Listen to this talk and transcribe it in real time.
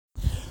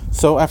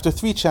So after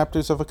 3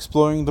 chapters of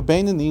exploring the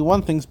Beinoni,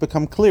 one thing's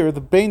become clear: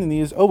 the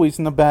Beinoni is always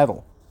in a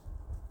battle.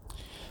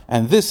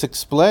 And this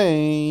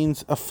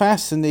explains a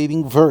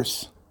fascinating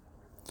verse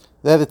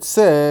that it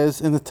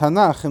says in the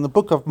Tanakh, in the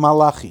book of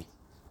Malachi.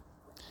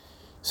 It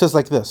says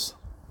like this: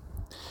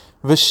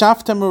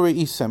 V'shavtem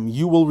u're'isem,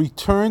 you will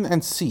return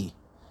and see,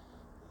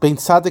 Bein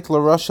Tzadik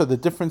LaRasha, the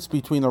difference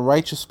between a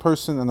righteous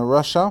person and a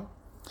Rasha,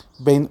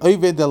 Bein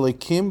Oved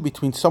Elokim,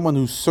 between someone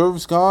who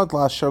serves God,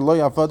 La'asher lo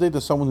yavadeh, to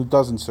someone who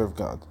doesn't serve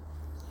God.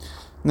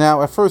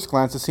 Now, at first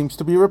glance, it seems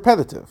to be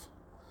repetitive.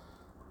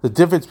 The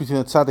difference between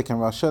a tzaddik and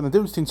Rasha, and the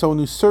difference between someone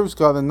who serves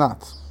God and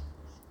not.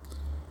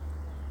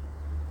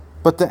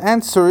 But the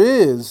answer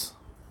is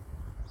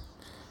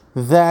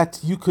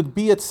that you could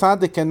be a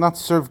tzaddik and not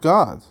serve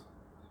God.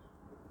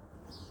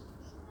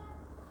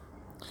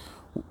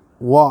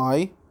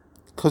 Why?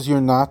 Because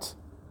you're not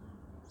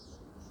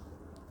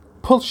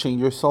pushing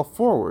yourself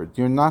forward.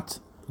 You're not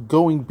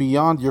going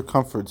beyond your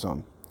comfort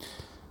zone.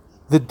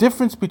 The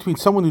difference between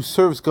someone who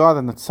serves God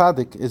and a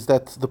tzaddik is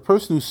that the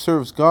person who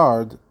serves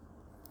God,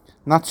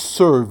 not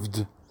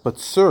served, but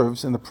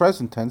serves in the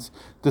present tense,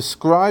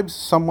 describes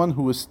someone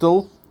who is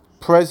still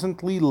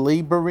presently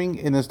laboring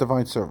in his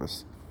divine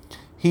service.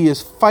 He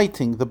is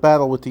fighting the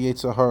battle with the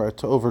Yetzer Hara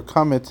to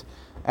overcome it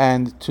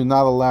and to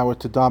not allow it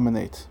to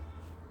dominate.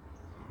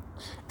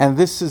 And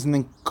this is an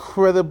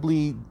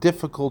incredibly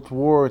difficult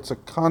war. It's a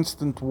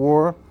constant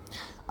war.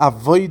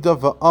 Avodah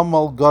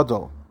v'amal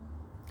gadol.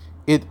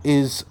 It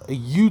is a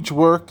huge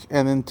work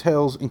and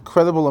entails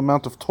incredible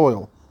amount of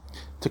toil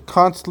to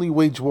constantly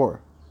wage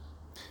war.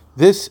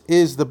 This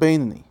is the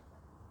Beinoni.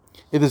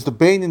 It is the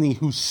Beinoni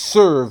who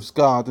serves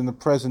God in the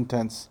present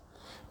tense,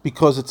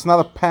 because it's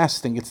not a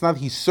past thing. It's not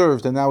he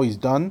served and now he's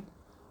done,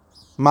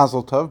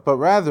 Mazel Tov, but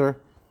rather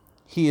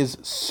he is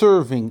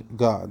serving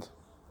God.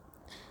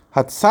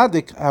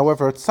 Hatzadik,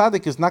 however, a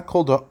tzaddik is not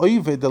called a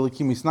Oved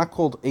Elokim. He's not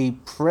called a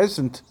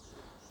present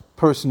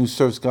person who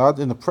serves God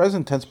in the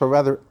present tense, but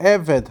rather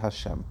Eved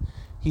Hashem.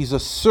 He's a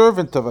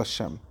servant of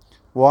Hashem.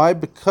 Why?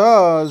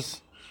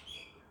 Because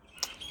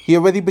he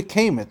already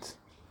became it.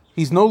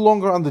 He's no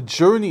longer on the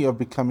journey of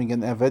becoming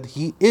an Eved.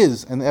 He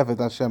is an Eved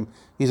Hashem.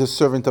 He's a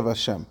servant of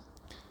Hashem.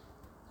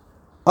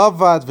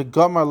 Avad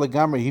v'gamar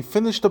legamri. He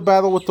finished the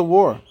battle with the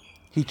war.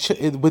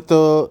 With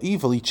the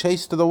evil. He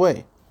chased it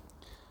away.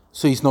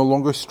 So he's no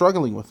longer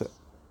struggling with it.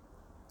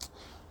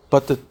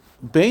 But the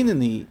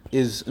Beinoni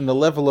is in the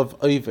level of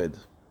Oved.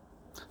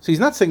 So he's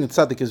not saying that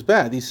tzaddik is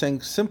bad. He's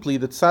saying simply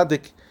that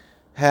tzaddik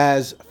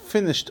has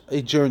finished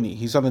a journey.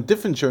 He's on a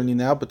different journey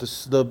now, but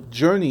the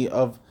journey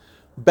of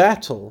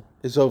battle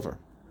is over.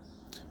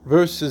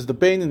 Versus the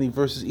Beinoni,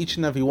 versus each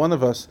and every one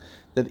of us,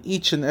 that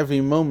each and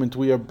every moment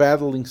we are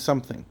battling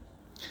something.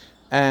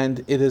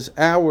 And it is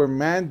our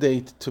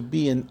mandate to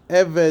be an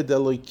Eved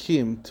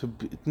Elokim,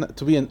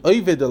 to be an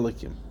Oved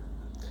Elokim,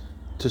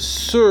 to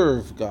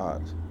serve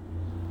God.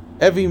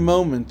 Every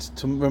moment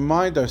to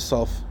remind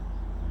ourselves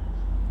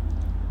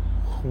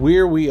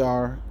where we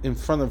are, in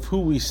front of who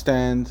we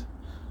stand,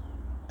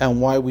 and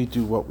why we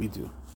do what we do.